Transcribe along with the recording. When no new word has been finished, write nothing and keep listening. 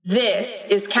This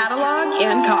is Catalog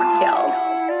and Cocktails.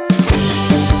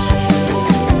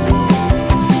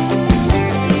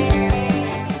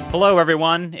 Hello,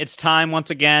 everyone. It's time once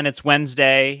again. It's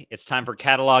Wednesday. It's time for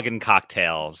Catalog and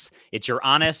Cocktails. It's your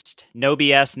honest, no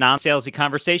BS, non-salesy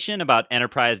conversation about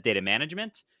enterprise data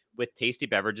management with tasty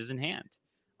beverages in hand.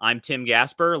 I'm Tim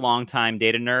Gasper, longtime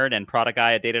data nerd and product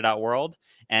guy at Data.World,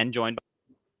 and joined by...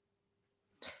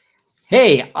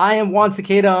 Hey, I am Juan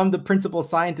Cicada. I'm the principal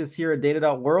scientist here at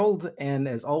Data.World, and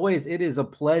as always, it is a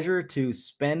pleasure to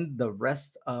spend the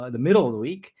middle of the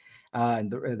week,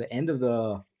 the end of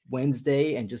the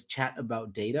Wednesday, and just chat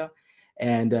about data.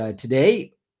 And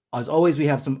today, as always, we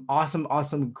have some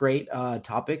awesome, great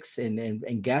topics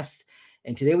and guests.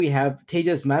 And today we have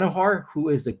Tejas Manohar, who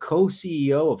is the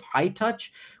co-CEO of Hightouch,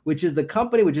 which is the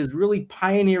company which is really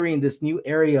pioneering this new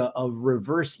area of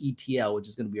reverse ETL, which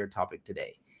is going to be our topic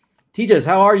today. Tejas,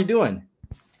 how are you doing?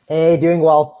 Hey, doing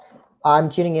well. I'm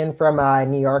tuning in from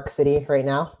New York City right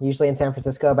now, usually in San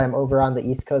Francisco, but I'm over on the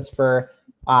East Coast for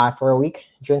a week,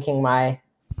 drinking my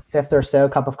fifth or so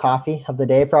cup of coffee of the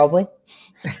day, probably,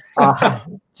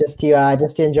 just to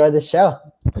enjoy this show.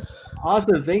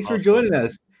 Awesome. Thanks for joining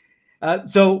us.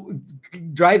 So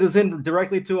drive us in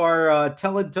directly to our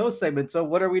Tell and Toast segment. So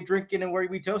what are we drinking and what are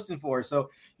we toasting for?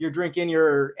 So you're drinking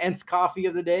your nth coffee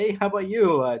of the day. How about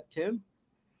you, Tim?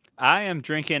 I am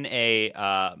drinking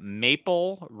a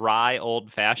maple rye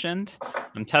old fashioned.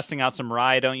 I'm testing out some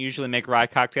rye. I don't usually make rye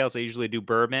cocktails. I usually do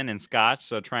bourbon and scotch.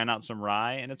 So trying out some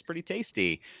rye, and it's pretty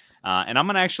tasty. And I'm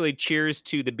going to actually cheers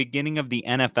to the beginning of the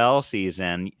NFL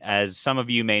season. As some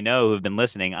of you may know who have been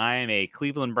listening, I am a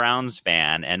Cleveland Browns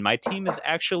fan, and my team is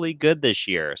actually good this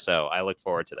year. So I look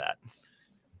forward to that.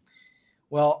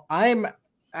 Well,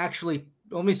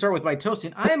 let me start with my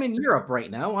toasting. I'm in Europe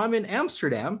right now. I'm in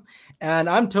Amsterdam, and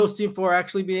I'm toasting for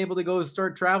actually being able to go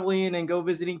start traveling and go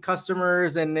visiting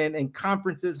customers and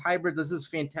conferences, hybrid. This is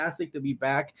fantastic to be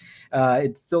back.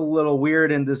 It's still a little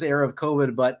weird in this era of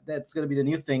COVID, but that's going to be the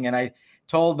new thing. And I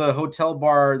told the hotel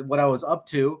bar what I was up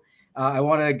to. I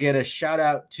want to get a shout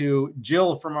out to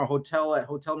Jill from our hotel at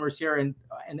Hotel Mercier in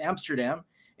Amsterdam.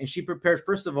 And she prepared,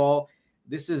 first of all,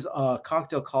 this is a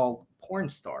cocktail called Porn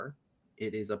Star.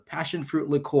 It is a passion fruit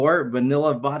liqueur,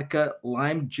 vanilla vodka,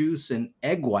 lime juice, and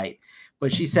egg white.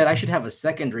 But she said I should have a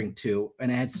second drink too,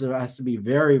 and it has to be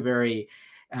very, very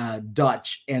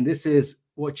Dutch. And this is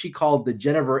what she called the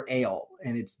Jenever Ale.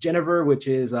 And it's Jenever, which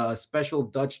is a special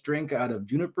Dutch drink out of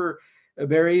juniper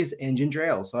berries and ginger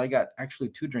ale. So I got actually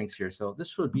two drinks here. So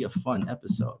this would be a fun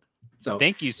episode. So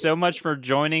thank you so much for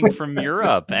joining from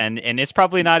Europe, and it's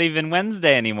probably not even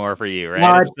Wednesday anymore for you, right?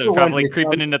 No, it's probably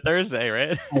creeping into Thursday,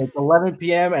 right? It's 11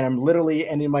 p.m. and I'm literally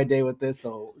ending my day with this,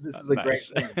 so this is a great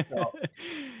thing. So,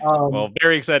 well,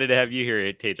 very excited to have you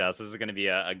here, Tejas. This is going to be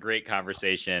a great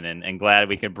conversation, and glad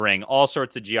we can bring all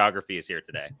sorts of geographies here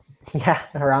today. Yeah,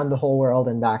 around the whole world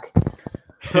and back.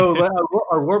 So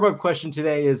our warm-up question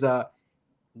today is,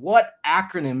 what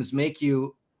acronyms make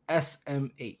you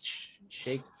SMH?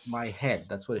 Shake my head.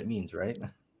 That's what it means, right?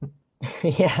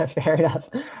 Yeah, fair enough.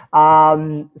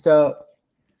 So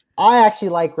I actually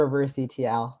like reverse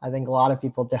ETL. I think a lot of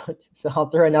people don't. So I'll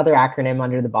throw another acronym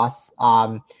under the bus.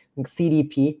 I think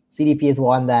CDP. CDP is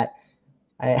one that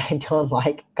I don't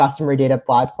like, Customer Data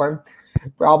Platform,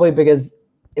 probably because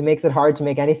it makes it hard to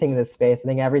make anything in this space. I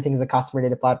think everything's a customer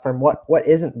data platform. What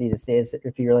isn't these days,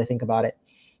 if you really think about it?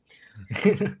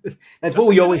 That's what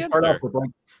we always start off with.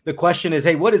 Like, the question is,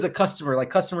 hey, what is a customer? Like,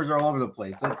 customers are all over the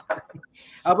place. How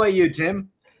about you,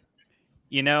 Tim?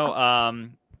 You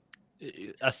know,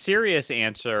 a serious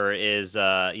answer is,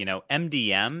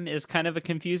 MDM is kind of a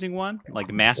confusing one,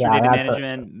 like master data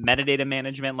management, metadata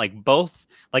management, like both,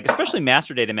 like especially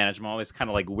master data management, I'm always kind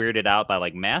of like weirded out by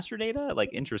like master data, like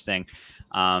interesting.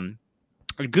 A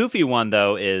goofy one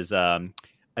though is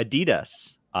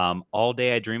Adidas. All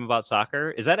day I dream about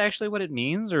soccer. Is that actually what it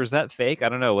means, or is that fake? I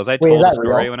don't know. Was I told a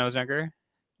story when I was younger?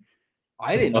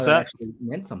 I didn't know that actually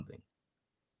meant something.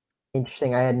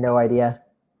 Interesting. I had no idea.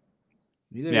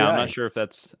 Neither I'm not sure if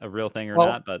that's a real thing or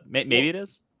not, but maybe it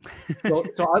is. so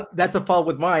that's a follow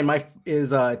with mine. My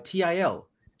is TIL.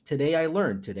 Today I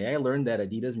learned that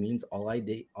Adidas means all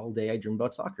day I dream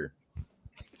about soccer.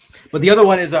 But the other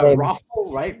one is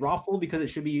ROTFL, right? ROTFL, because it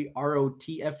should be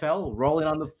ROTFL, rolling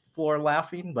on the floor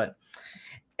laughing. But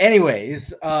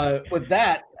anyways, with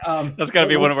that, that's got to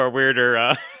be one of our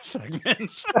weirder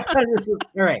segments. All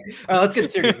right, let's get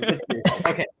serious.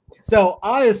 Okay, so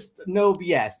honest, no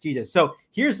BS, TJ. So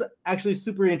here's actually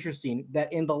super interesting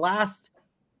that in the last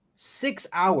 6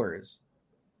 hours,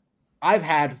 I've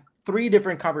had 3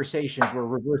 different conversations where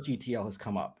reverse ETL has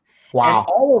come up. Wow.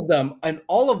 And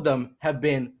all of them have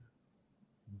been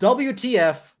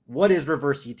WTF, what is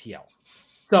reverse ETL?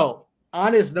 So,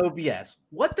 honest, no BS.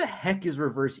 What the heck is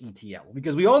reverse ETL?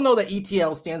 Because we all know that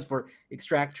ETL stands for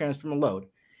extract, transform, and load.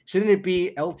 Shouldn't it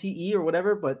be LTE or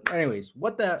whatever? But anyways,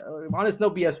 what the honest, no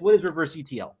BS, what is reverse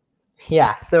ETL?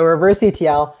 Yeah, so reverse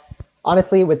ETL,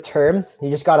 honestly, with terms,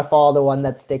 you just got to follow the one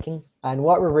that's sticking. And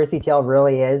what reverse ETL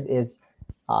really is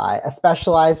a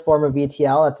specialized form of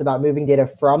ETL. It's about moving data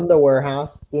from the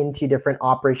warehouse into different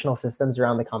operational systems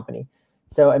around the company.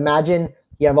 So imagine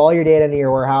you have all your data in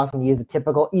your warehouse and you use a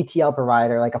typical ETL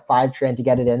provider like a Fivetran to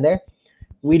get it in there.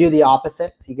 We do the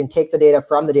opposite. So you can take the data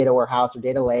from the data warehouse or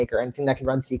data lake or anything that can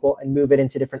run SQL and move it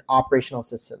into different operational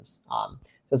systems. So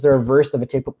it's the reverse of a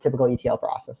typical ETL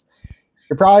process.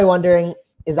 You're probably wondering,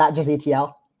 is that just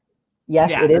ETL?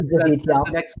 Yes, it is just ETL.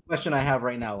 That's the next question I have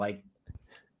right now. Like,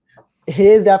 it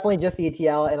is definitely just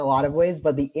ETL in a lot of ways,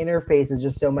 but the interface is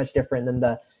just so much different than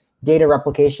the data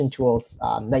replication tools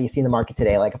that you see in the market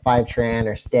today, like a Fivetran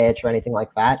or Stitch or anything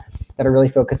like that are really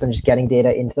focused on just getting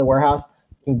data into the warehouse.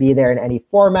 It can be there in any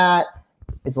format,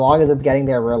 as long as it's getting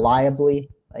there reliably.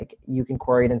 Like, you can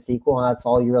query it in SQL, and that's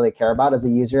all you really care about as a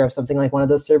user of something like one of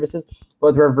those services. But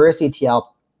with reverse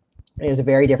ETL, there's a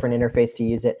very different interface to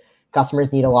use it.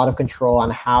 Customers need a lot of control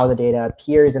on how the data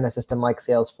appears in a system like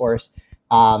Salesforce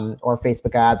or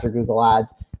Facebook ads or Google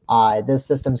ads. Those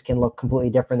systems can look completely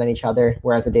different than each other,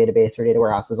 whereas a database or data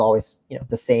warehouse is always,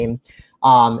 the same.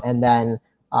 And then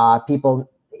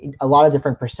a lot of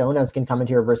different personas can come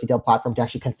into your reverse ETL platform to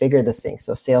actually configure this thing.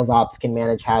 So sales ops can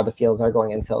manage how the fields are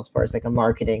going in Salesforce, like a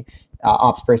marketing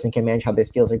ops person can manage how those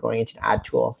fields are going into an ad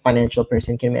tool. Financial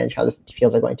person can manage how the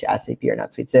fields are going to SAP or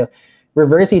NetSuite. So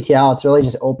reverse ETL, it's really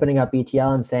just opening up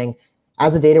ETL and saying,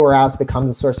 as a data warehouse becomes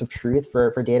a source of truth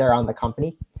for data around the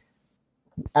company,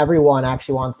 everyone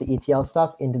actually wants to ETL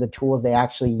stuff into the tools they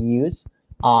actually use.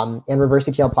 And reverse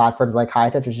ETL platforms like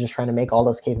Hightouch are just trying to make all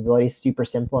those capabilities super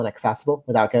simple and accessible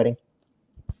without coding.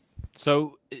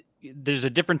 So there's a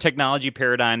different technology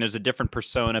paradigm. There's a different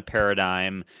persona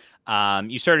paradigm.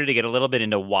 You started to get a little bit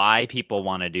into why people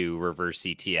want to do reverse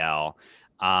ETL.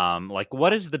 Like,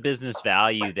 what is the business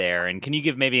value there? And can you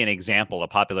give maybe an example, a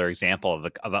popular example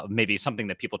of maybe something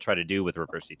that people try to do with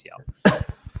reverse ETL?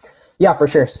 Yeah, for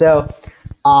sure. So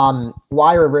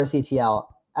why reverse ETL?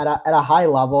 At a high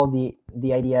level,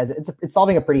 the idea is it's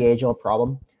solving a pretty age-old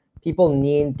problem. People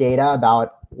need data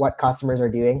about what customers are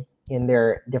doing in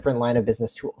their different line of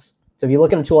business tools. So if you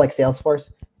look at a tool like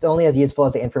Salesforce, it's only as useful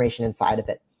as the information inside of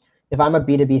it. If I'm a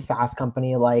B2B SaaS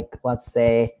company, like let's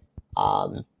say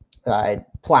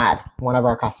Plaid, one of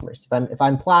our customers. If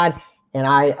I'm Plaid and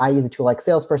I use a tool like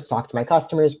Salesforce to talk to my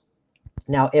customers.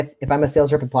 Now, if I'm a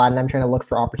sales rep at Plaid and I'm trying to look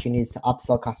for opportunities to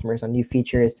upsell customers on new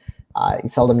features,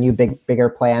 sell them new bigger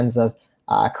plans of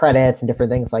credits and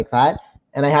different things like that,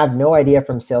 and I have no idea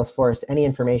from Salesforce any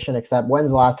information except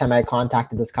when's the last time I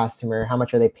contacted this customer, how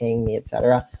much are they paying me,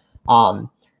 etc.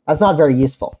 That's not very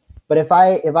useful. But if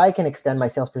I can extend my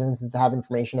Salesforce instance to have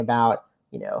information about,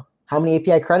 how many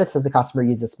API credits does the customer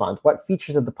use this month, what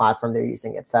features of the platform they're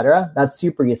using, etc., that's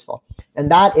super useful.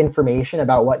 And that information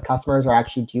about what customers are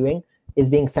actually doing is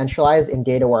being centralized in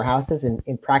data warehouses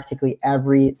in practically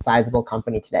every sizable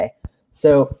company today.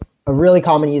 So a really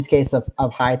common use case of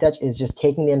Hightouch is just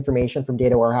taking the information from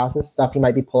data warehouses, stuff you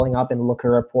might be pulling up in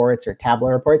Looker reports or Tableau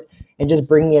reports, and just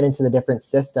bringing it into the different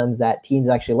systems that teams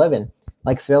actually live in,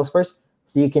 like Salesforce,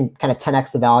 so you can kind of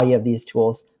 10x the value of these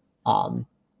tools.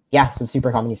 So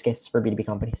super common use case for B2B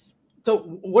companies. So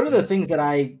one of the things that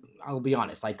I'll be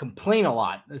honest, I complain a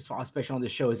lot, especially on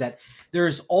this show, is that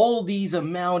there's all these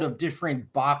amount of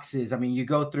different boxes. I mean, you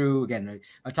go through, again,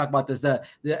 I talk about this, the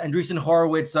Andreessen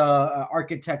Horowitz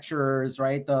architectures,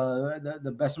 right?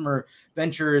 The Bessemer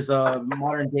Ventures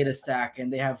modern data stack,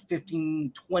 and they have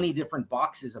 15, 20 different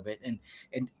boxes of it.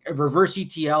 And reverse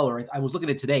ETL, or I was looking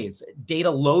at it today, it's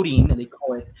data loading, and they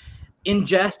call it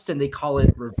ingest, and they call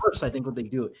it reverse, I think what they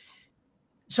do.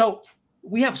 So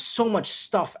we have so much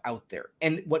stuff out there.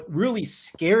 And what really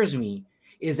scares me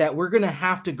is that we're going to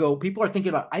have to go, people are thinking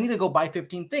about, I need to go buy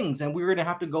 15 things, and we're going to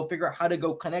have to go figure out how to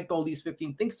go connect all these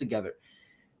 15 things together.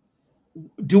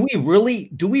 Do we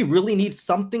really need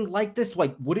something like this?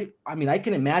 Like, I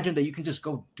can imagine that you can just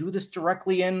go do this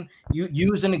directly and you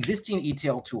use an existing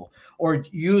ETL tool, or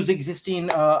use existing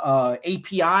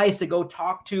APIs to go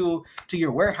talk to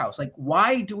your warehouse. Like,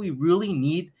 why do we really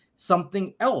need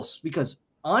something else? Because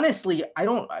honestly,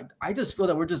 I just feel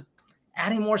that we're just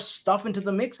adding more stuff into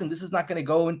the mix, and this is not going to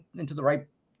go into the right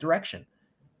direction.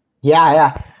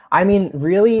 Yeah. I mean,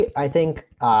 really, I think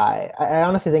I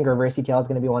honestly think reverse ETL is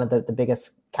going to be one of the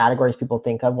biggest categories people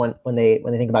think of when they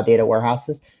think about data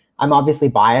warehouses. I'm obviously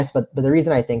biased, but the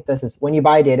reason I think this is when you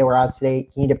buy a data warehouse today,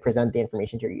 you need to present the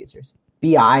information to your users.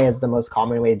 BI is the most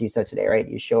common way to do so today, right?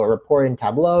 You show a report in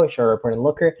Tableau, show a report in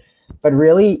Looker, but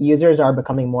really users are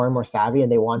becoming more and more savvy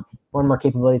and they want more and more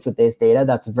capabilities with this data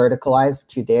that's verticalized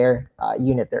to their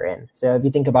unit they're in. So if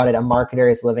you think about it, a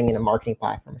marketer is living in a marketing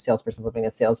platform, a salesperson is living in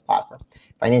a sales platform,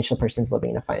 financial person's living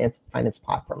in a finance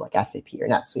platform like SAP or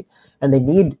NetSuite, and they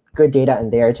need good data in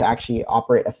there to actually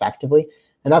operate effectively.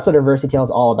 And that's what Reverse ETL is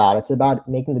all about. It's about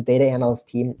making the data analyst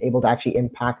team able to actually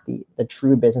impact the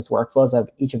true business workflows of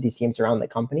each of these teams around the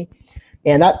company.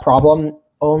 And that problem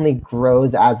only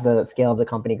grows as the scale of the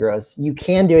company grows. You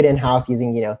can do it in-house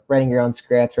using, writing your own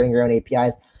scripts, writing your own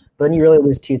APIs, but then you really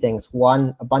lose two things.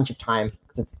 One, a bunch of time,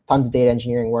 because it's tons of data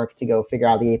engineering work to go figure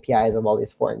out the APIs of all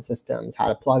these foreign systems, how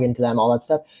to plug into them, all that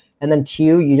stuff. And then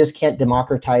two, you just can't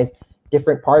democratize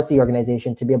different parts of the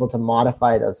organization to be able to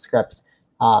modify those scripts.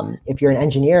 If you're an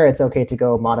engineer, it's okay to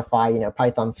go modify,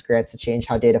 Python scripts to change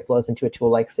how data flows into a tool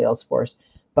like Salesforce.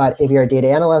 But if you're a data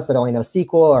analyst that only knows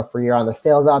SQL, or if you're on the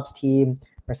sales ops team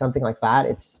or something like that,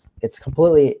 it's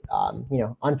completely,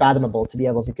 unfathomable to be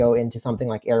able to go into something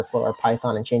like Airflow or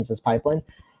Python and change those pipelines.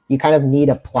 You kind of need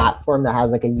a platform that has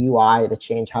like a UI to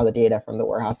change how the data from the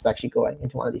warehouse is actually going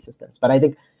into one of these systems. But I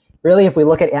think really, if we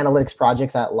look at analytics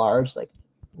projects at large, like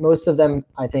most of them,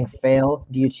 I think fail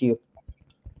due to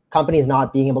companies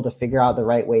not being able to figure out the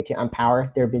right way to empower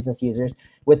their business users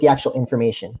with the actual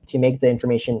information to make the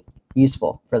information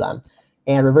useful for them.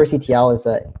 And Reverse ETL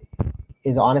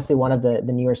is honestly one of the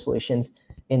newer solutions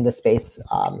in the space,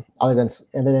 other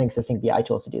than existing BI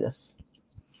tools to do this.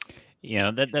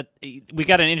 That we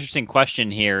got an interesting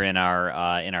question here in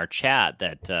our chat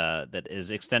that is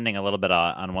extending a little bit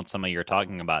on what some of you're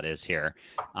talking about is here,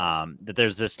 that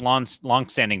there's this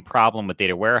long-standing problem with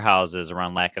data warehouses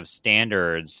around lack of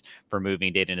standards for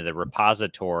moving data into the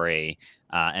repository.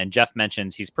 And Jeff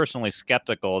mentions he's personally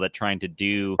skeptical that trying to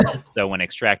do so when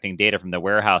extracting data from the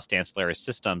warehouse to ancillary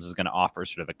systems is going to offer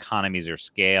sort of economies or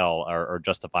scale or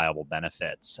justifiable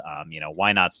benefits.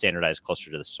 Why not standardize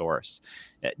closer to the source?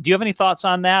 Do you have any thoughts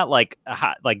on that? Like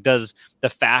does the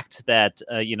fact that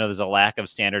there's a lack of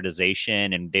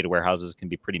standardization and data warehouses can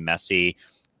be pretty messy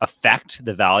affect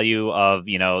the value of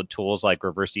tools like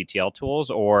reverse ETL tools,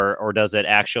 or does it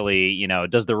actually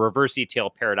does the reverse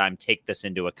ETL paradigm take this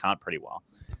into account pretty well?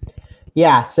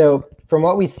 Yeah, so from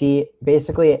what we see,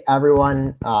 basically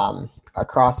everyone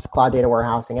across cloud data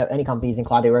warehousing, any companies in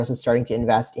cloud data warehouse is starting to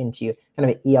invest into kind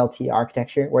of an ELT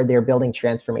architecture where they're building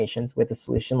transformations with a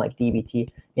solution like dbt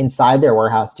inside their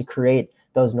warehouse to create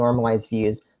those normalized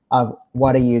views of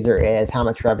what a user is, how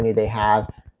much revenue they have,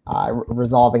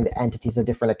 resolving the entities of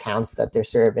different accounts that they're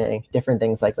serving, different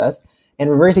things like this. And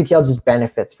reverse ETL just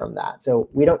benefits from that. So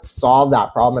we don't solve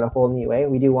that problem in a whole new way.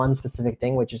 We do one specific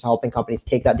thing, which is helping companies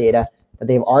take that data that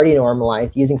they've already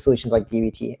normalized using solutions like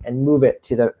dbt and move it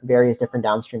to the various different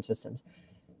downstream systems.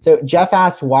 So Jeff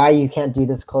asked why you can't do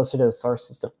this closer to the source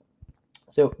system.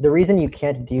 So the reason you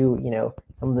can't do,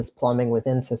 some of this plumbing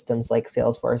within systems like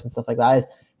Salesforce and stuff like that is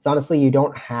it's honestly, you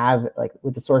don't have, like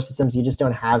with the source systems, you just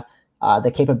don't have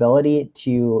the capability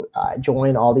to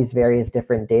join all these various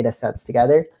different data sets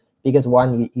together, because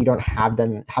one, you don't have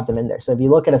them in there. So if you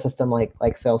look at a system like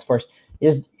Salesforce,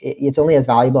 it's only as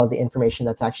valuable as the information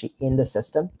that's actually in the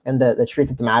system. And the truth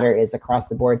of the matter is, across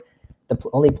the board, the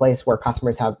only place where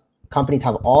companies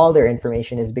have all their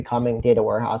information is becoming data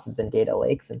warehouses and data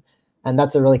lakes. And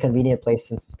that's a really convenient place,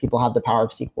 since people have the power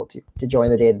of SQL to join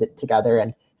the data together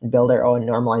and build their own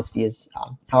normalized views,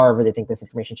 however they think this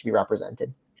information should be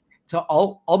represented. So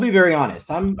I'll be very honest.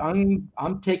 I'm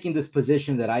taking this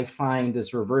position that I find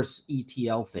this reverse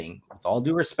ETL thing, with all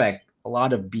due respect, a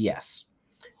lot of BS.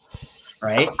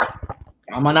 Right?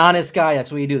 I'm an honest guy.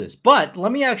 That's why you do this. But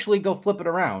let me actually go flip it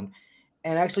around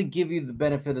and actually give you the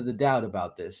benefit of the doubt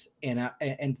about this.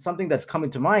 And something that's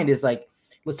coming to mind is, like,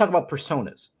 let's talk about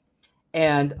personas.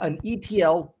 And an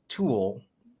ETL tool,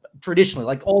 traditionally,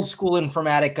 like old school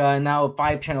Informatica and now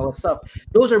 5-channel stuff,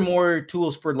 those are more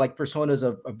tools for like personas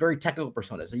of very technical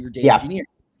personas. So your data engineer.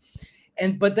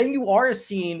 But then you are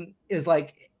seeing is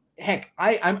like, heck,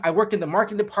 I work in the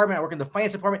marketing department, I work in the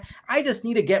finance department. I just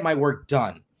need to get my work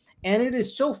done. And it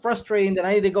is so frustrating that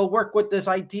I need to go work with this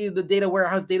IT, the data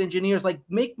warehouse, data engineers, like,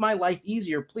 make my life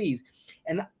easier, please.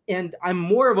 And I'm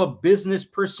more of a business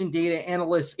person, data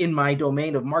analyst in my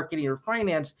domain of marketing or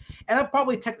finance. And I'm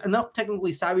probably enough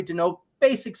technically savvy to know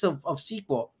basics of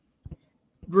SQL.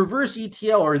 Reverse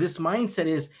ETL, or this mindset,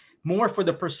 is more for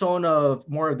the persona of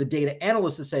more of the data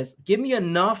analyst that says, give me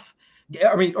enough,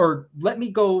 or let me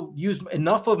go use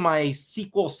enough of my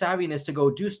SQL savviness to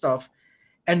go do stuff.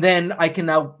 And then I can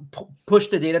now push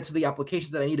the data to the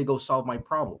applications that I need to go solve my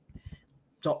problem.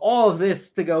 So all of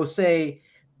this to go say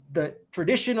the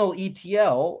traditional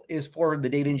ETL is for the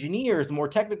data engineers, the more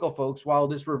technical folks, while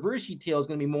this reverse ETL is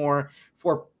going to be more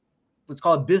for, let's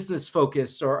call it business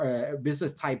focused or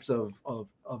business types of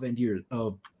end users,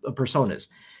 of personas.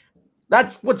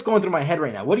 That's what's going through my head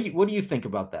right now. What do you think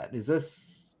about that?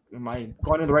 Am I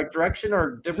going in the right direction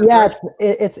or different? Yeah,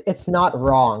 direction? it's not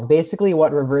wrong. Basically,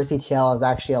 what reverse ETL is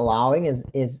actually allowing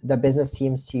is the business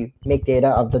teams to make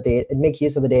make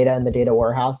use of the data in the data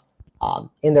warehouse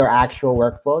in their actual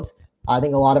workflows. I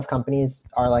think a lot of companies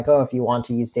are like, oh, if you want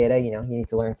to use data, you need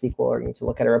to learn SQL or you need to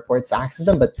look at a report to access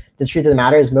them. But the truth of the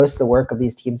matter is most of the work of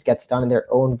these teams gets done in their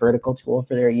own vertical tool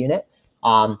for their unit,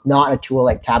 not a tool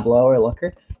like Tableau or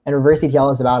Looker. And reverse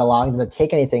ETL is about allowing them to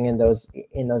take anything in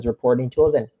those reporting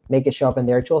tools and make it show up in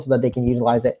their tool so that they can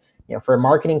utilize it, for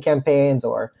marketing campaigns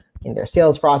or in their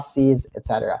sales processes,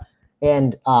 etc.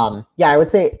 And I would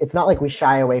say it's not like we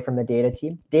shy away from the data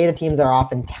team. Data teams are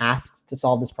often tasked to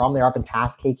solve this problem. They're often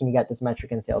tasked, hey, can you get this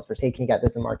metric in Salesforce? Hey, can you get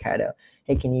this in Marketo?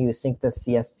 Hey, can you sync the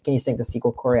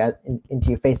SQL query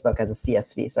into Facebook as a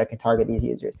CSV so I can target these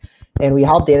users? And we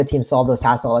help data teams solve those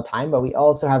tasks all the time, but we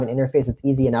also have an interface that's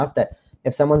easy enough that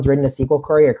if someone's written a SQL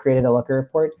query or created a Looker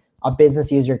report, a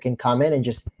business user can come in and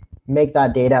just make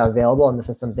that data available in the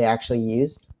systems they actually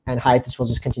use, and Haitus will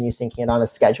just continue syncing it on a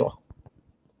schedule.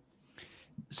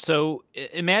 So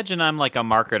imagine I'm like a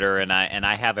marketer and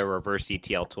I have a reverse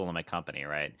ETL tool in my company,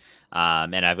 right?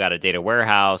 And I've got a data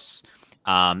warehouse.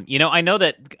 I know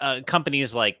that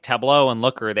companies like Tableau and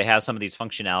Looker, they have some of these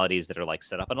functionalities that are like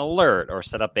set up an alert or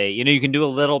set up you can do a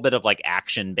little bit of like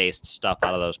action-based stuff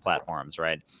out of those platforms,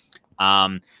 right?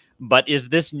 But is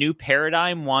this new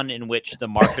paradigm one in which the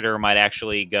marketer might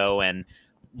actually go and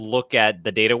look at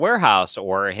the data warehouse,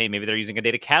 or hey, maybe they're using a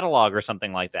data catalog or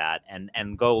something like that,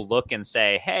 and go look and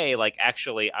say, hey, like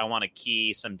actually I want to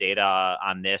key some data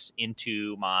on this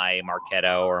into my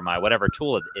Marketo or my whatever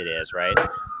tool it is, right?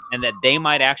 And that they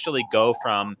might actually go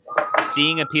from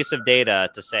seeing a piece of data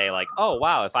to say like, oh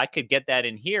wow, if I could get that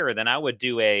in here, then I would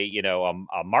do an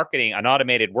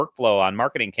automated workflow on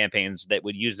marketing campaigns that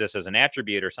would use this as an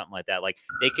attribute or something like that. Like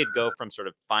they could go from sort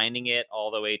of finding it all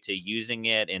the way to using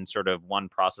it in sort of one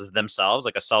process themselves,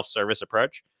 like a self-service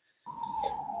approach.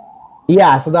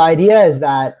 Yeah. So the idea is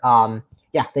that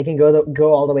they can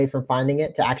go all the way from finding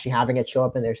it to actually having it show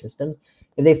up in their systems.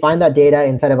 If they find that data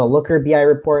inside of a Looker BI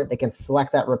report, they can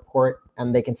select that report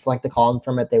and they can select the column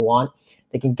from it they want.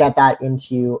 They can get that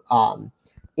into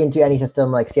any system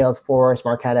like Salesforce,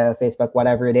 Marketo, Facebook,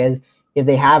 whatever it is. If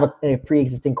they have a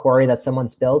pre-existing query that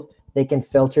someone's built, they can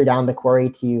filter down the query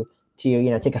to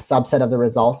take a subset of the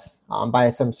results by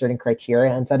some certain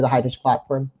criteria inside of the Haitus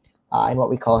platform in what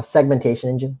we call a segmentation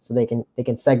engine. So they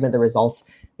can segment the results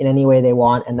in any way they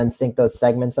want and then sync those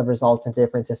segments of results into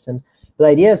different systems. The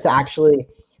idea is to actually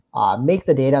make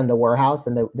the data in the warehouse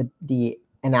and the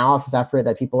analysis effort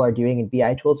that people are doing in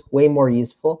BI tools way more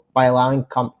useful by allowing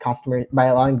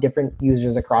different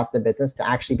users across the business to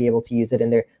actually be able to use it in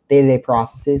their day-to-day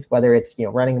processes, whether it's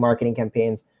running marketing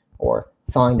campaigns or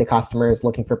selling to customers,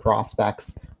 looking for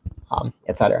prospects,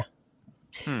 etc.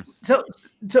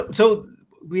 So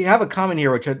we have a comment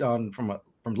here, which from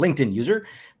LinkedIn user: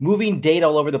 moving data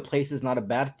all over the place is not a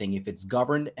bad thing if it's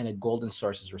governed and a golden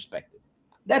source is respected.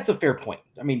 That's a fair point.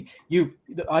 I mean,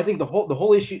 I think the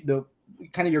whole issue, the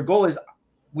kind of your goal is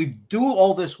we do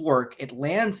all this work. It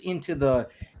lands into the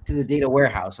data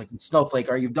warehouse, like in Snowflake,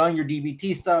 or you've done your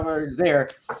DBT stuff or there.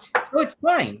 So it's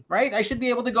fine, right? I should be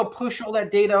able to go push all that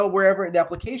data wherever the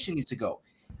application needs to go.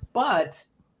 But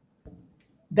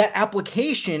that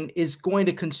application is going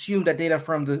to consume that data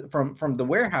from the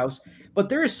warehouse, but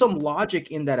there is some logic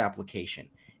in that application,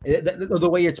 the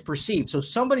way it's perceived. So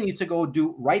somebody needs to go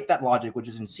write that logic, which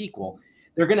is in SQL.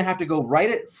 They're going to have to go write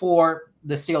it for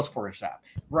the Salesforce app,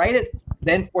 write it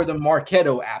then for the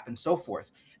Marketo app, and so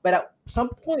forth. But at some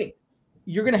point,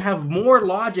 you're going to have more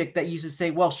logic that you should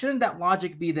say, well, shouldn't that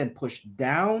logic be then pushed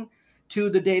down to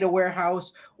the data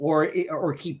warehouse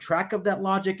or keep track of that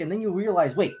logic? And then you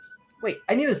realize, wait,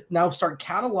 I need to now start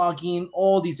cataloging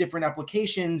all these different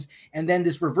applications. And then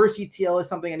this reverse ETL is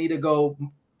something I need to go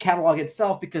catalog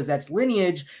itself because that's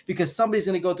lineage, because somebody's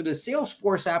going to go to the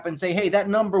Salesforce app and say, hey, that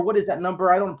number, what is that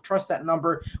number? I don't trust that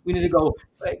number. We need to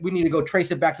go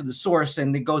trace it back to the source,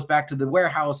 and it goes back to the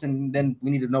warehouse. And then we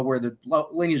need to know where the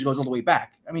lineage goes all the way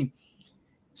back. I mean,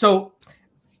 so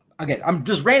again, I'm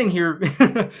just ranting here,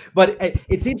 but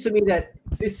it seems to me that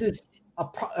this is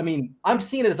I'm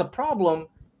seeing it as a problem,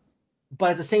 but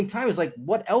at the same time, it's like,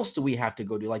 what else do we have to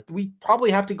go do? Like, we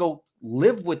probably have to go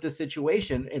live with the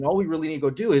situation, and all we really need to go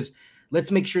do is let's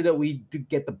make sure that we do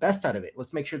get the best out of it.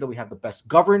 Let's make sure that we have the best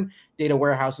governed data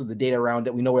warehouse with the data around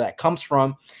that we know where that comes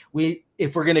from.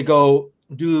 If we're going to go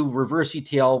do reverse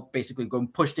ETL, basically go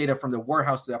and push data from the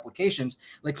warehouse to the applications,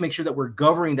 let's make sure that we're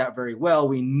governing that very well.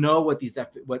 We know what these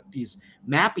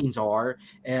mappings are,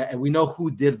 and we know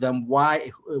who did them,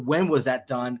 why, when was that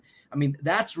done. I mean,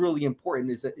 that's really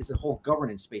important, is a whole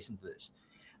governance space into this.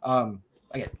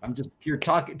 Again, I'm just here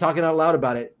talking out loud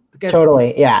about it.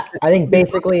 Totally, yeah. I think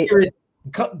basically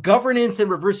governance and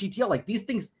reverse ETL, like these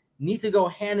things need to go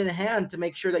hand in hand to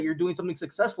make sure that you're doing something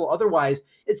successful. Otherwise,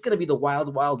 it's going to be the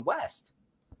wild, wild west.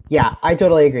 Yeah, I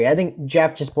totally agree. I think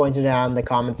Jeff just pointed out in the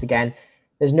comments again,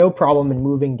 there's no problem in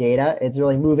moving data. It's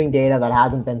really moving data that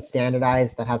hasn't been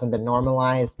standardized, that hasn't been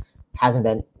normalized, hasn't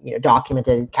been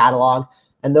documented, cataloged.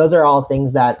 And those are all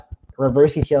things that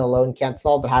reverse ETL alone can't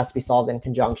solve, but has to be solved in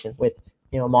conjunction with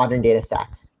modern data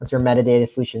stack. That's where metadata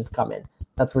solutions come in.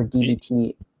 That's where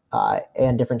dbt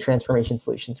and different transformation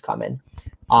solutions come in.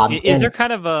 Is there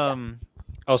kind of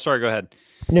oh, sorry, go ahead.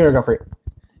 No, go for it.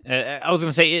 I was going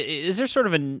to say, is there sort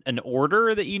of an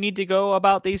order that you need to go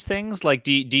about these things? Like,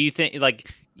 do you think,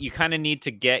 like, you kind of need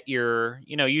to get your,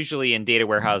 usually in data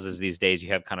warehouses these days, you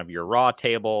have kind of your raw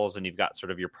tables and you've got sort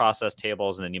of your process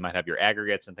tables, and then you might have your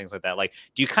aggregates and things like that. Like,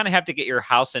 do you kind of have to get your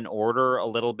house in order a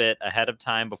little bit ahead of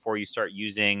time before you start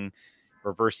using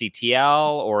reverse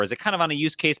ETL, or is it kind of on a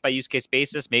use case by use case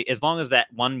basis? Maybe as long as that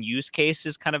one use case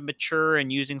is kind of mature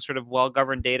and using sort of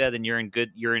well-governed data, then you're in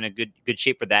a good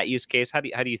shape for that use case. How do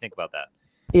you think about that?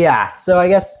 Yeah. So I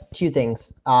guess two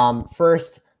things.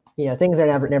 First, things are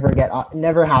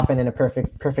never happen in a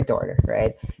perfect order,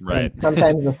 right? Right. And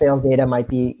sometimes the sales data might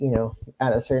be,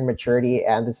 at a certain maturity,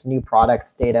 and this new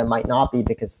product data might not be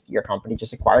because your company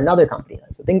just acquired another company.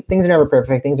 So things are never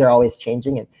perfect. Things are always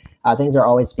changing, and things are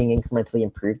always being incrementally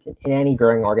improved in any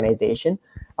growing organization.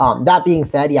 That being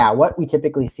said, what we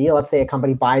typically see, let's say a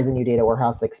company buys a new data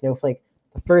warehouse like Snowflake,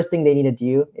 the first thing they need to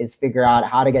do is figure out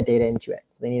how to get data into it.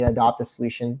 So they need to adopt a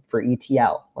solution for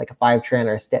ETL, like a Fivetran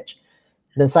or a Stitch.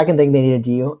 The second thing they need to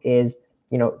do is,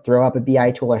 throw up a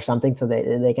BI tool or something so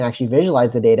they can actually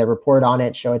visualize the data, report on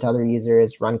it, show it to other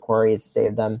users, run queries,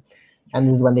 save them. And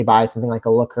this is when they buy something like a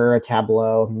Looker, a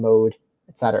Tableau, Mode,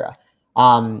 etc.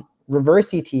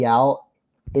 Reverse ETL,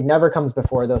 it never comes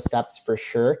before those steps for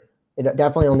sure. It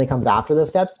definitely only comes after those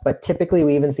steps, but typically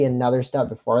we even see another step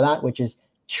before that, which is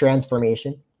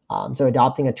transformation. So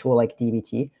adopting a tool like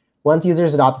dbt. Once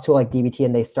users adopt a tool like dbt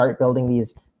and they start building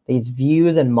these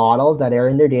views and models that are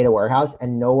in their data warehouse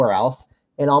and nowhere else,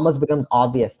 it almost becomes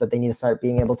obvious that they need to start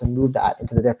being able to move that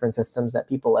into the different systems that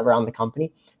people live around the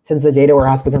company, since the data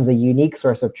warehouse becomes a unique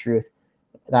source of truth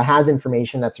that has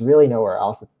information that's really nowhere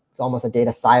else. It's almost a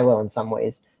data silo in some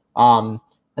ways. And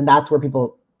that's where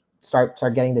people start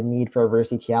getting the need for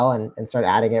reverse ETL and start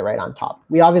adding it right on top.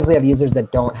 We obviously have users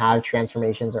that don't have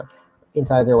transformations or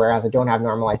inside of their warehouse that don't have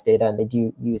normalized data, and they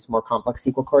do use more complex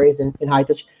SQL queries in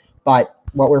Hightouch. But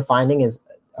what we're finding is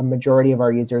a majority of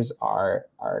our users are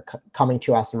coming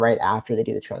to us right after they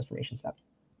do the transformation step.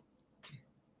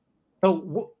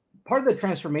 So part of the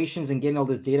transformations and getting all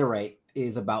this data right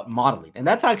is about modeling, and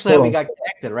that's actually how we got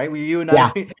connected, right? You and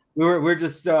I, we're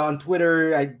just on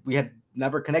Twitter. We had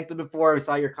never connected before. I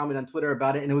saw your comment on Twitter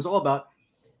about it, and it was all about,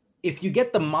 if you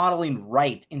get the modeling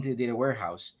right into the data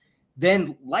warehouse,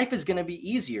 then life is going to be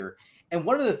easier. And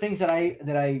one of the things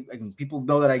that people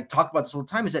know that I talk about this all the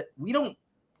time is that we don't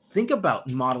think about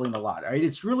modeling a lot, right?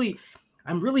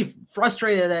 I'm really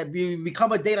frustrated that you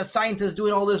become a data scientist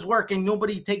doing all this work and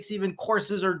nobody takes even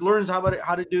courses or learns how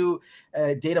to do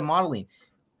data modeling.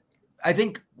 I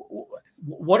think,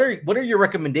 what are your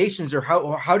recommendations, or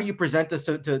how do you present this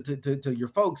to your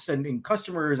folks and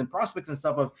customers and prospects and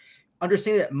stuff, of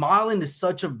understanding that modeling is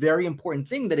such a very important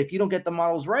thing, that if you don't get the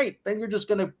models right, then you're just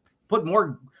going to put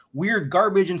more weird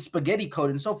garbage and spaghetti code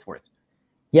and so forth?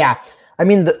 Yeah. I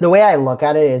mean, the way I look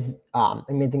at it is, I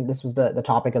think this was the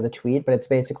topic of the tweet, but it's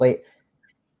basically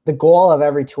the goal of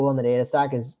every tool in the data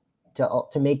stack is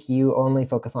to make you only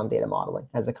focus on data modeling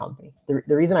as a company.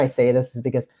 The reason I say this is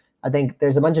because I think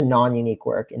there's a bunch of non-unique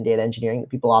work in data engineering that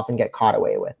people often get caught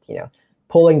away with,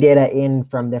 pulling data in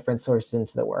from different sources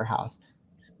into the warehouse,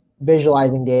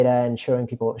 visualizing data and showing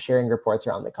people, sharing reports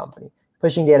around the company,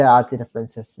 pushing data out to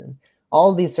different systems. All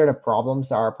of these sort of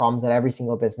problems are problems that every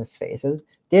single business faces.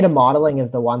 Data modeling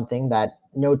is the one thing that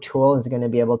no tool is going to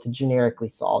be able to generically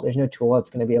solve. There's no tool that's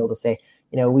going to be able to say,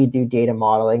 we do data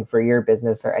modeling for your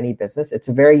business or any business. It's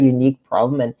a very unique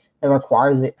problem, and it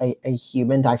requires a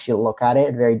human to actually look at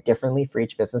it very differently for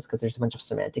each business, because there's a bunch of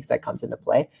semantics that comes into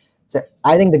play. So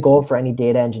I think the goal for any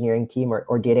data engineering team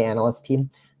or data analyst team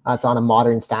that's on a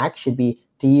modern stack should be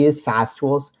to use SaaS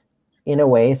tools in a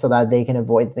way so that they can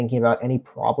avoid thinking about any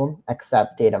problem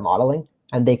except data modeling,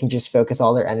 and they can just focus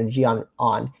all their energy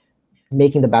on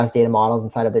making the best data models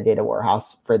inside of their data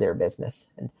warehouse for their business.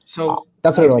 And so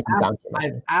that's what it really comes down to.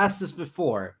 I've asked this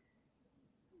before.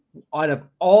 Out of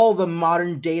all the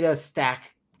modern data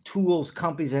stack tools,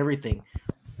 companies, everything,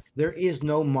 there is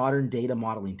no modern data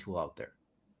modeling tool out there.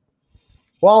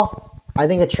 Well, I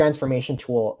think a transformation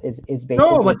tool is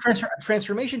basically but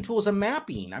transformation tool is a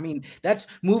mapping. I mean, that's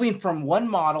moving from one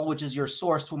model, which is your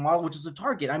source, to a model which is the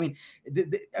target. I mean,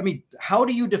 how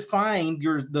do you define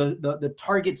the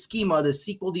target schema, the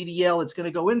SQL DDL that's going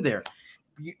to go in there?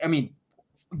 I mean,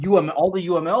 all the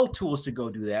UML tools to go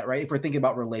do that, right? If we're thinking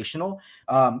about relational,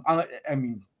 I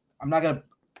mean, I'm not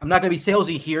gonna be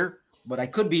salesy here, but I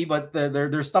could be. But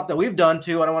there's stuff that we've done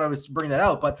too. I don't want to bring that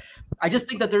out, but I just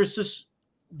think that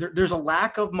there's a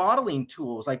lack of modeling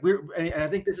tools. Like and I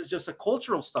think this is just a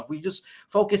cultural stuff. We just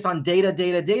focus on data,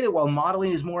 while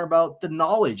modeling is more about the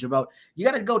knowledge. About you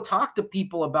got to go talk to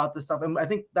people about this stuff, and I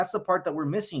think that's the part that we're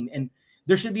missing. And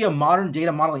there should be a modern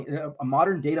data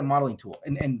modeling tool,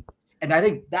 and I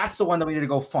think that's the one that we need to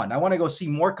go fund. I want to go see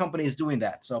more companies doing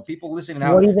that. So people listening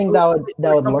now. What do you think that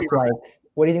would look like?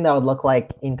 What do you think that would look like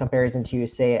in comparison to,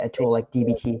 say, a tool like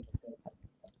dbt?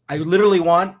 I literally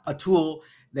want a tool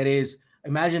that is,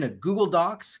 imagine a Google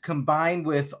Docs combined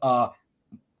with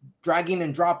dragging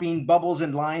and dropping bubbles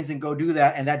and lines, and go do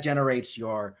that, and that generates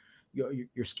your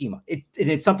schema.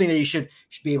 It's something that you should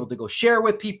be able to go share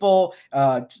with people.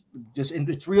 Just in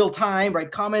it's real time, right?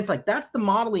 Comments, like that's the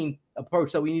modeling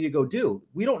approach that we need to go do.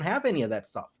 We don't have any of that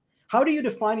stuff. How do you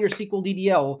define your SQL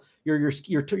DDL, your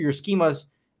schemas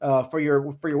for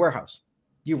your warehouse?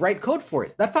 You write code for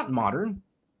it. That's not modern.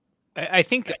 I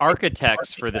think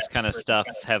architects for this kind of stuff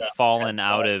have fallen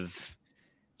out of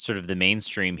sort of the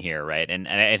mainstream here, right? And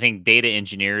I think data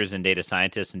engineers and data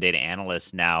scientists and data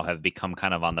analysts now have become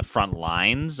kind of on the front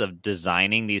lines of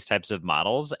designing these types of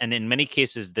models. And in many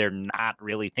cases, they're not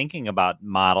really thinking about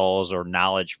models or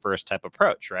knowledge first type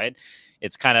approach, right?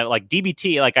 It's kind of like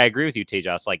dbt. Like, I agree with you,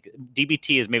 Tejas. Like,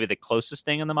 dbt is maybe the closest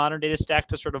thing in the modern data stack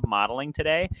to sort of modeling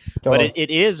today, but it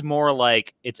is more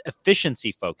like it's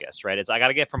efficiency focused, right? It's, I got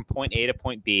to get from point A to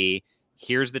point B.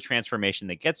 Here's the transformation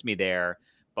that gets me there.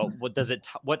 But what does it?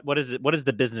 What is it? What is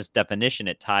the business definition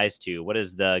it ties to? What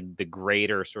is the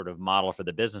greater sort of model for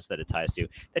the business that it ties to?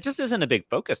 That just isn't a big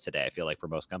focus today, I feel like, for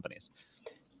most companies.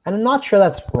 And I'm not sure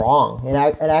that's wrong. It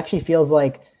actually feels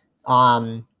like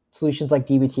solutions like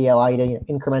dbt allow you to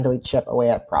incrementally chip away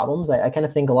at problems. I kind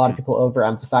of think a lot of people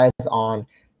overemphasize on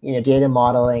data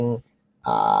modeling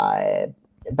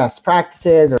best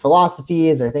practices or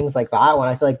philosophies or things like that, when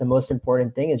I feel like the most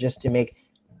important thing is just to make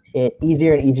it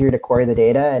easier and easier to query the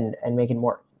data and make it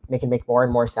make more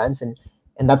and more sense. And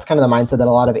that's kind of the mindset that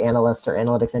a lot of analysts or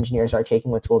analytics engineers are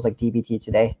taking with tools like dbt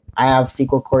today. I have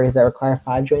SQL queries that require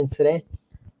 5 joins today.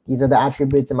 These are the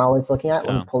attributes I'm always looking at.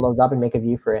 Let me pull those up and make a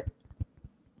view for it.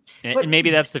 And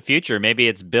maybe that's the future. Maybe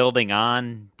it's building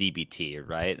on dbt,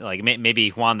 right? Like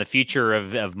maybe, Juan, the future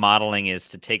of modeling is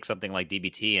to take something like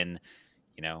dbt and,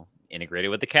 integrate it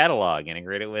with the catalog,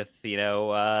 integrate it with,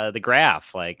 the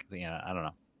graph. Like, I don't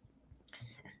know.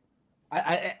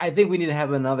 I think we need to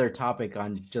have another topic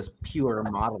on just pure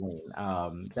modeling.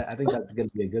 I think that's going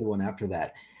to be a good one after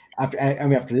that.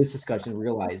 After this discussion,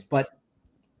 realize. But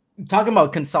talking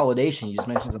about consolidation, you just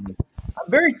mentioned something. I'm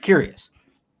very curious.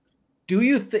 Do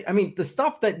you think? I mean, the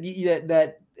stuff that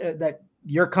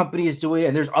your company is doing,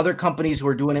 and there's other companies who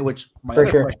are doing it. Which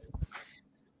question,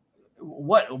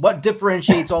 what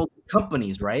differentiates all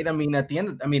companies, right? I mean,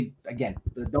 again,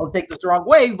 don't take this the wrong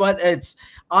way, but it's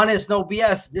honest, no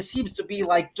BS. This seems to be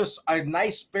like just a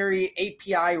nice, very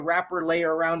API wrapper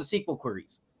layer around the SQL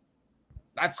queries.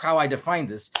 That's how I define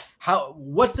this.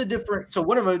 What's the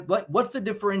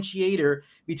differentiator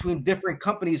between different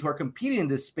companies who are competing in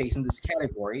this space, in this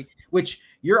category, which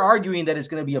you're arguing that it's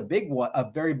going to be a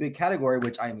very big category,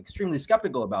 which I am extremely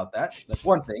skeptical about that. That's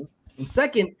one thing. And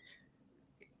second,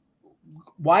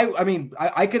 why? I mean,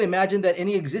 I could imagine that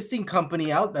any existing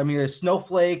company out, a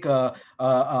Snowflake, a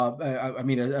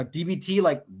dbt,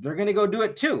 like they're going to go do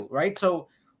it too, right? So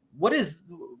what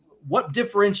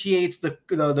differentiates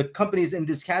the companies in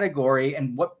this category,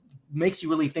 and what makes you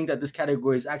really think that this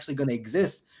category is actually going to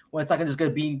exist when it's not just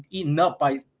going to be eaten up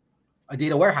by a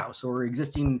data warehouse or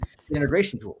existing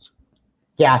integration tools?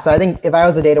 Yeah, so I think if I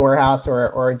was a data warehouse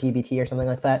or a dbt or something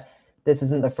like that, this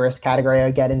isn't the first category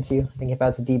I'd get into. I think if I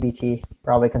was a dbt,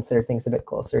 probably consider things a bit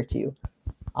closer to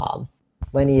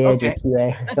Lineage or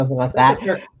QA or something like that.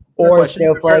 Or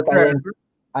Snowflake,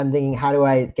 I'm thinking, how do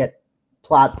I get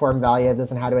platform value of this,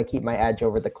 and how do I keep my edge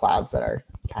over the clouds that are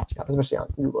catching up, especially on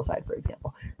the Google side, for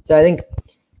example. So I think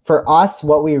for us,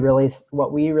 what we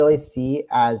really see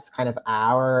as kind of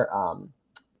our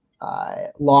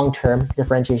long-term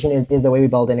differentiation is the way we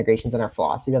build integrations and our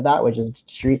philosophy of that, which is to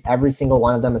treat every single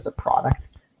one of them as a product,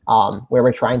 where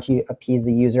we're trying to appease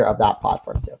the user of that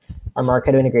platform. So our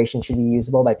Marketo integration should be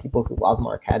usable by people who love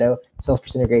Marketo.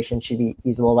 Salesforce integration should be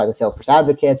usable by the Salesforce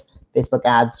advocates. Facebook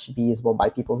ads should be usable by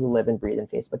people who live and breathe in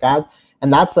Facebook ads.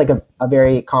 And that's like a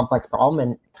very complex problem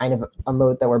and kind of a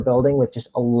moat that we're building with just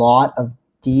a lot of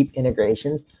deep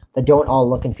integrations that don't all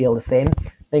look and feel the same.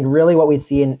 I think really what we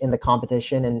see in the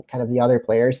competition and kind of the other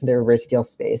players in the reverse ETL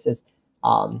space is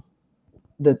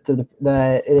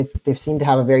they seem to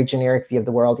have a very generic view of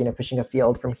the world, pushing a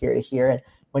field from here to here. And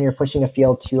when you're pushing a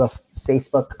field to a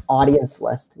Facebook audience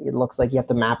list, it looks like you have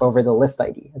to map over the list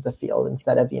ID as a field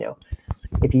instead of,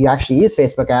 if you actually use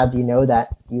Facebook ads, that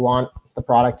you want the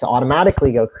product to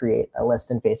automatically go create a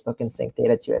list in Facebook and sync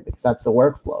data to it, because that's the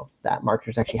workflow that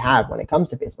marketers actually have when it comes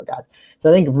to Facebook ads. So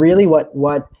I think really what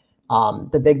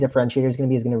the big differentiator is going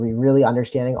to be really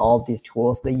understanding all of these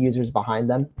tools, the users behind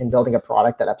them, and building a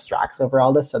product that abstracts over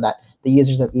all this so that the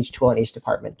users of each tool in each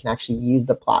department can actually use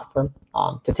the platform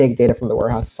to take data from the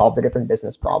warehouse, solve the different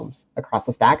business problems across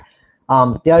the stack.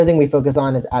 The other thing we focus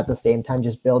on is at the same time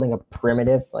just building a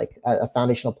primitive, like a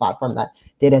foundational platform that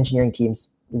data engineering teams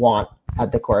want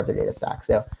at the core of their data stack.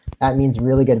 So that means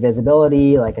really good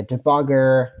visibility, like a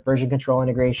debugger, version control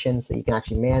integration, so you can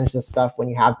actually manage this stuff when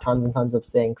you have tons and tons of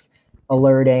syncs,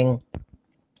 alerting,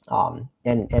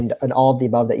 and all of the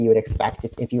above that you would expect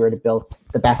if you were to build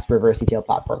the best reverse ETL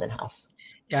platform in-house.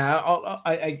 Yeah,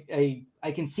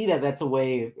 I can see that that's a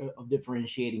way of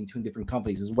differentiating between different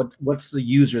companies. Is what's the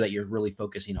user that you're really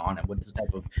focusing on, and what's the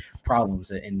type of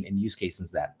problems and use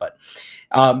cases that. But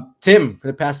Tim, I'm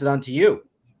gonna pass it on to you.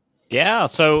 Yeah,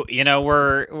 so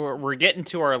we're getting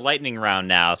to our lightning round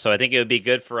now, so I think it would be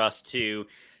good for us to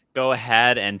go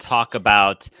ahead and talk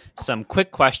about some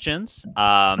quick questions.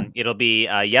 It'll be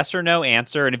a yes or no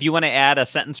answer. And if you want to add a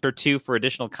sentence or two for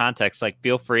additional context,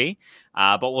 feel free.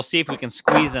 But we'll see if we can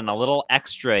squeeze in a little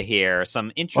extra here,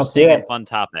 some interesting and fun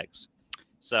topics.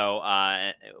 So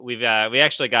we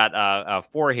actually got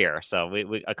 4 here. So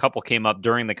we a couple came up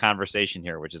during the conversation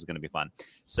here, which is going to be fun.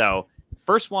 So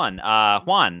first one,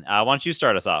 Juan, why don't you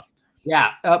start us off?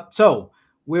 Yeah. So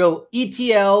will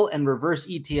ETL and reverse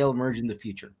ETL merge in the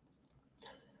future?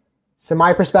 So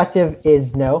my perspective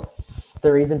is no.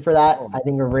 The reason for that, I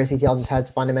think reverse ETL just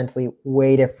has fundamentally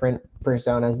way different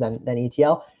personas than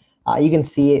ETL. You can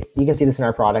see this in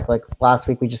our product. Like last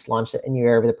week, we just launched a new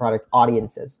area of the product,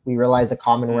 audiences. We realized a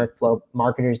common workflow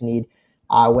marketers need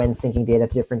when syncing data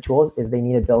to different tools is they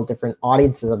need to build different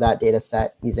audiences of that data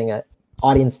set using an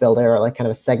audience builder or like kind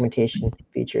of a segmentation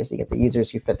feature. So you can say users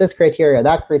who fit this criteria or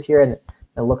that criteria, and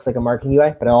it looks like a marketing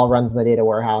UI, but it all runs in the data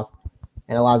warehouse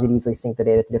and allows you to easily sync the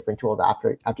data to different tools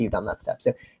after you've done that step.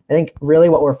 So I think really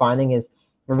what we're finding is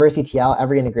reverse ETL,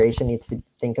 every integration needs to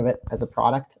think of it as a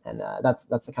product. And that's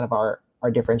the kind of our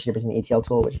differentiator between the ETL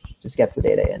tool, which just gets the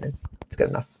data in and it's good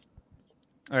enough.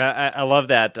 I love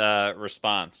that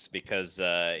response because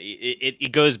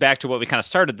it goes back to what we kind of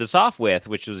started this off with,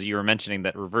 which was you were mentioning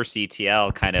that reverse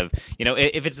ETL kind of,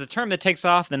 if it's the term that takes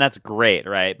off, then that's great,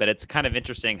 right? But it's kind of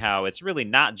interesting how it's really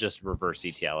not just reverse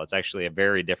ETL. It's actually a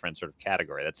very different sort of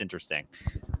category. That's interesting.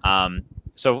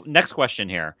 So next question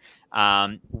here.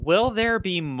 Will there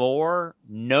be more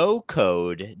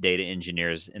no-code data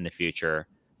engineers in the future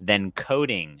than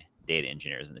coding data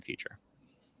engineers in the future?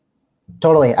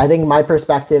 Totally. I think my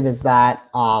perspective is that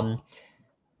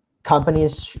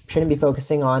companies shouldn't be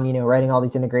focusing on, writing all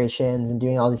these integrations and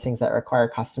doing all these things that require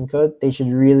custom code. They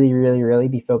should really, really, really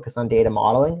be focused on data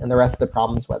modeling and the rest of the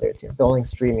problems, whether it's building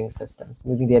streaming systems,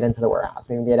 moving data into the warehouse,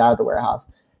 moving data out of the warehouse,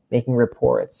 making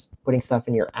reports, putting stuff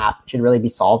in your app should really be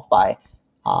solved by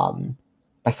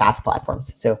SaaS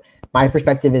platforms. So my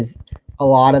perspective is a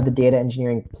lot of the data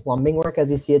engineering plumbing work as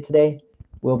you see it today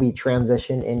will be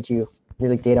transitioned into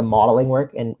really data modeling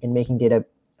work and making data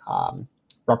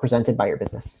represented by your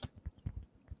business.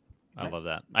 I love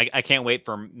that. I can't wait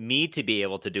for me to be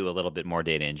able to do a little bit more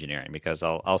data engineering because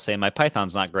I'll say my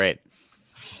Python's not great.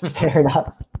 Fair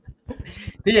enough.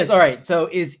 Yes. All right. So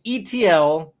is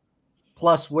ETL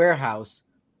plus warehouse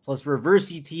plus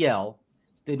reverse ETL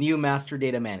the new master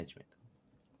data management?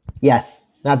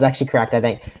 Yes, that's actually correct. I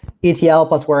think ETL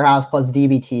plus warehouse plus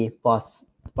DBT plus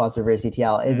reverse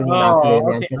ETL is a new master data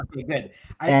management. Okay, good.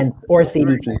 Or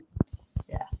CDP.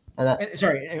 Yeah.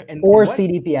 Or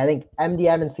CDP. I think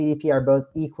MDM and CDP are both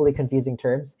equally confusing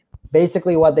terms.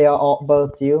 Basically, what they all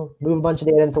both do: move a bunch of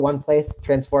data into one place,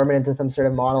 transform it into some sort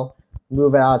of model,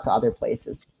 move it out to other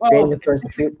places, creating a source of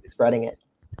truth, spreading it.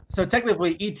 So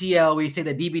technically ETL, we say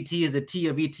that DBT is a T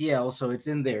of ETL, so it's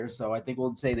in there. So I think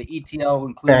we'll say the ETL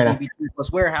including DBT plus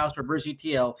warehouse reverse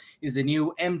ETL is the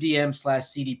new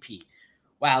MDM/CDP.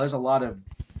 Wow, there's a lot of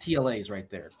TLAs right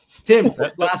there. Tim,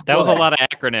 that was a lot of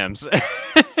acronyms.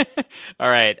 All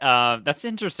right, that's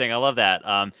interesting. I love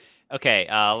that. Okay,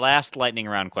 last lightning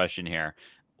round question here.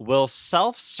 Will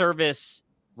self-service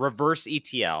reverse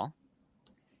ETL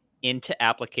into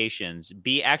applications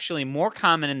be actually more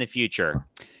common in the future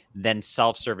than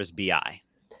self-service BI?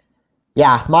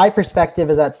 Yeah, my perspective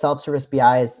is that self-service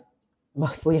BI is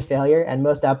mostly a failure, and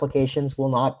most applications will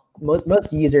not.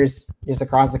 Most users just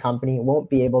across the company won't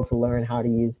be able to learn how to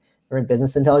use different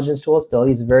business intelligence tools. They'll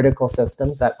use vertical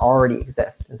systems that already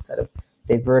exist instead of,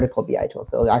 say, vertical BI tools.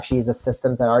 They'll actually use the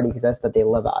systems that already exist that they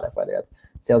live out of, whether it's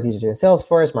sales users in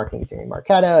Salesforce, marketing users in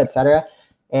Marketo, etc.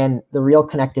 And the real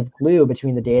connective glue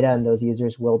between the data and those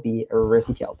users will be a reverse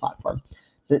ETL platform.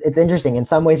 It's interesting. In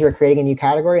some ways, we're creating a new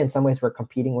category. In some ways, we're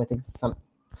competing with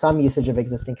some usage of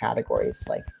existing categories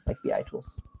like BI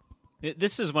tools.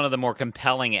 This is one of the more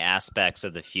compelling aspects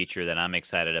of the future that I'm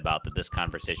excited about that this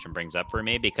conversation brings up for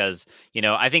me, because,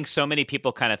 I think so many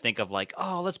people kind of think of like,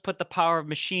 oh, let's put the power of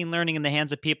machine learning in the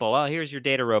hands of people. Oh, here's your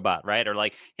data robot, right? Or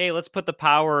like, hey, let's put the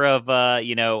power of,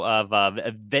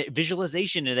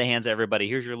 visualization in the hands of everybody.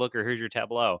 Here's your Looker, here's your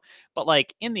Tableau. But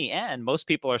like in the end, most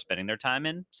people are spending their time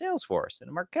in Salesforce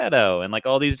and Marketo and like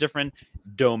all these different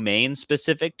domain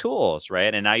specific tools,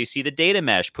 right? And now you see the data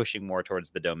mesh pushing more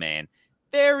towards the domain.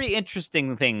 Very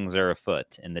interesting things are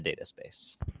afoot in the data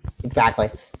space. Exactly.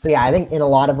 So yeah, I think in a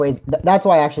lot of ways, that's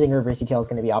why I actually think reverse ETL is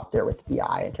going to be up there with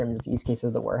BI in terms of use cases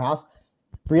of the warehouse.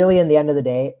 Really, in the end of the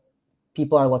day,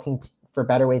 people are looking for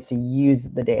better ways to use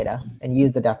the data and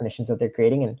use the definitions that they're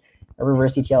creating. And a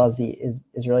reverse ETL is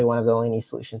really one of the only new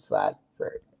solutions to that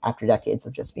for after decades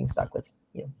of just being stuck with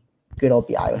good old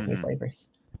BI with new flavors.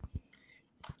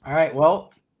 All right.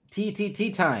 Well,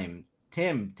 TTT time.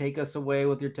 Tim, take us away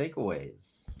with your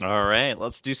takeaways. All right,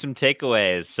 let's do some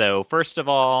takeaways. So first of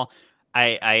all,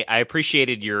 I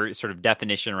appreciated your sort of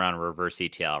definition around reverse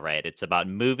ETL, right? It's about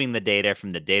moving the data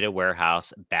from the data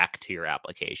warehouse back to your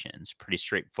applications. Pretty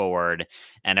straightforward.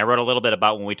 And I wrote a little bit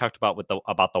about when we talked about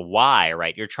about the why,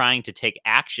 right? You're trying to take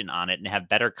action on it and have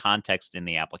better context in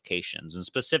the applications, and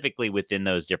specifically within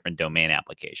those different domain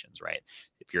applications, right?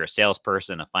 If you're a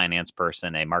salesperson, a finance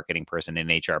person, a marketing person, an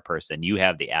HR person, you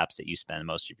have the apps that you spend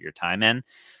most of your time in.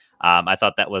 I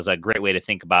thought that was a great way to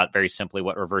think about very simply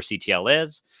what reverse ETL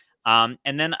is.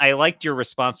 And then I liked your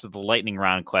response to the lightning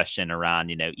round question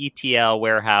around, ETL,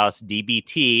 warehouse,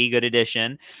 DBT, good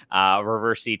addition,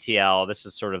 reverse ETL. This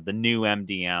is sort of the new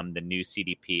MDM, the new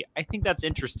CDP. I think that's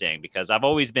interesting because I've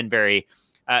always been very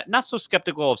not so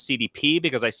skeptical of CDP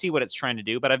because I see what it's trying to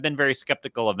do, but I've been very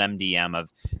skeptical of MDM.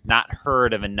 I've not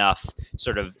heard of enough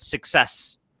sort of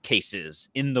success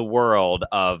cases in the world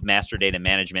of master data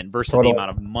management versus the amount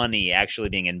of money actually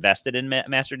being invested in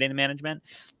master data management.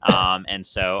 And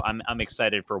so I'm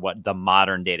excited for what the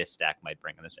modern data stack might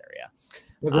bring in this area.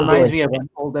 It reminds me of an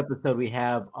old episode we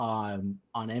have on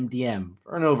MDM,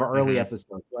 or an early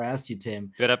episode where I asked you,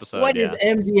 Tim, good episode. What is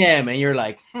MDM? And you're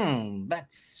like,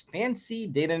 that's fancy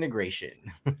data integration.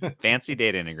 Fancy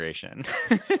data integration.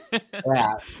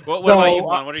 Yeah. What about you,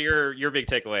 Juan? What are your big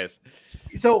takeaways?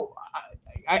 So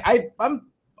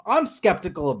I'm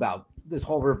skeptical about this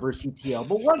whole reverse ETL,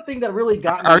 but one thing that really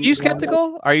got me. Are you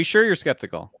skeptical? Are you sure you're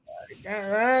skeptical? But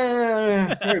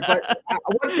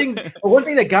one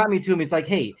thing that got me to him is like,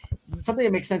 hey, something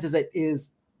that makes sense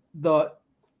is the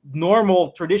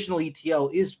normal traditional ETL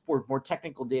is for more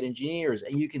technical data engineers,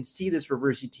 and you can see this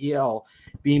reverse ETL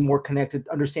being more connected,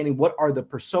 understanding what are the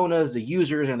personas, the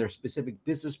users, and their specific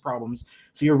business problems.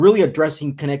 So you're really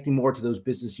connecting more to those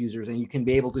business users, and you can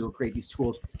be able to go create these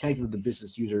tools connected with the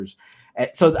business users.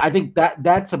 So I think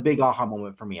that's a big aha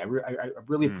moment for me. I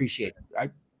really appreciate it.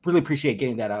 I really appreciate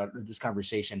getting that out of this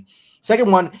conversation.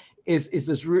 Second one is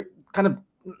this kind of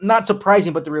not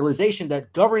surprising, but the realization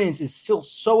that governance is still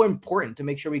so important to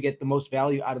make sure we get the most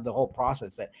value out of the whole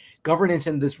process, that governance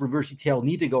and this reverse ETL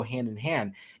need to go hand in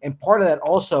hand. And part of that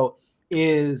also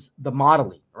is the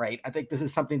modeling, right? I think this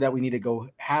is something that we need to go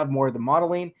have more of the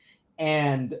modeling,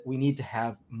 and we need to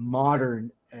have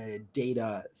modern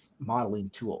data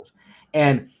modeling tools.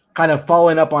 And kind of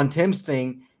following up on Tim's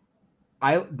thing,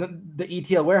 the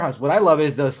ETL warehouse, what I love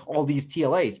is all these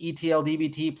TLAs, ETL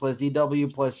DBT plus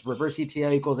DW plus reverse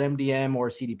ETL equals MDM or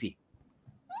CDP.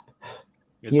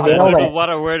 It's a lot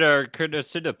of word or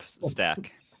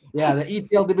stack. Yeah, the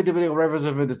ETL DBT reverse.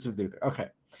 Okay.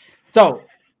 So,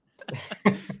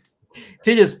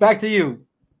 Tejas, back to you.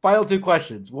 Final two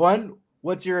questions. One,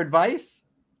 what's your advice?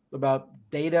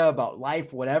 data, about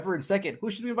life, whatever. And second, who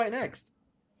should we invite next?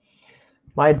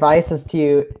 My advice is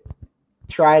to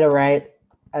try to write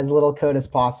as little code as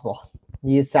possible.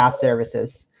 Use SaaS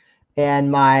services.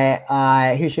 And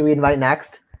who should we invite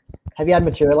next? Have you had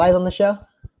Materialize on the show?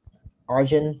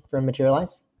 Arjun from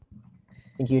Materialize.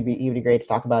 I think he'd be great to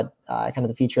talk about kind of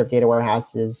the future of data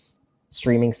warehouses,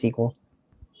 streaming SQL.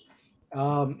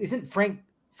 Isn't Frank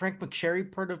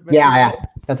McSherry part of Materialize? Yeah,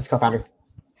 that's his co-founder.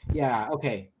 Yeah,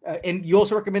 okay. And you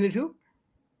also recommended who?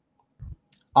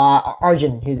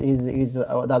 Arjun, he's the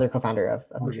other co-founder of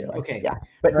Materialize. Okay, yeah,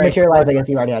 but right. Materialize, I guess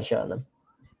you already had shown them.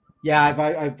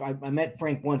 Yeah, I met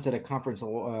Frank once at a conference at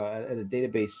a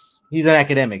database. He's an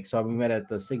academic, so we met at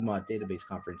the Sigma database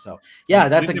conference. So yeah,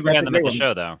 that's a great one. At the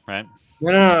show, though, right?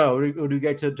 No. We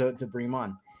get to bring him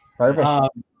on. Perfect.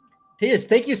 Tejas,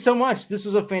 thank you so much. This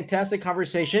was a fantastic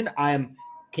conversation.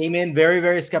 Came in very,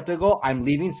 very skeptical. I'm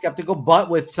leaving skeptical, but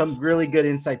with some really good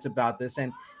insights about this.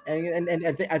 And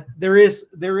there is.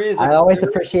 I always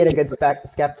appreciate a good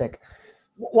skeptic.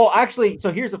 Well, actually,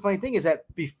 so here's the funny thing is that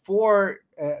before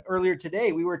earlier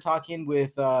today, we were talking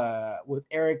with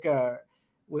Erica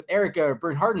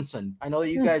Bernhardenson. I know that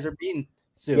you guys are meeting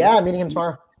soon. Yeah, I'm meeting him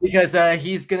tomorrow. Because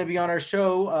he's going to be on our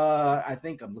show. I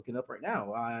think I'm looking up right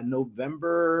now,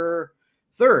 November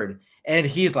 3rd. And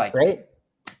he's like, great.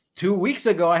 2 weeks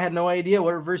ago, I had no idea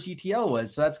what reverse ETL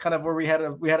was. So that's kind of where we had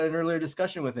an earlier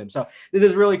discussion with him. So this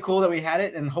is really cool that we had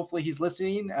it, and hopefully he's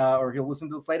listening or he'll listen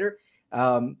to this later.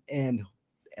 And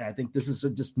I think this is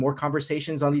just more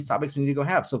conversations on these topics we need to go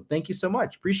have. So thank you so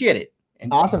much. Appreciate it.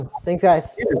 And awesome. Thanks,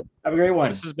 guys. Have a great one.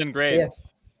 This has been great.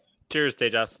 Cheers,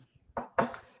 Tejas.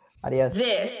 Adios.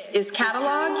 This is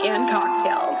Catalog and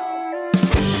Cocktails.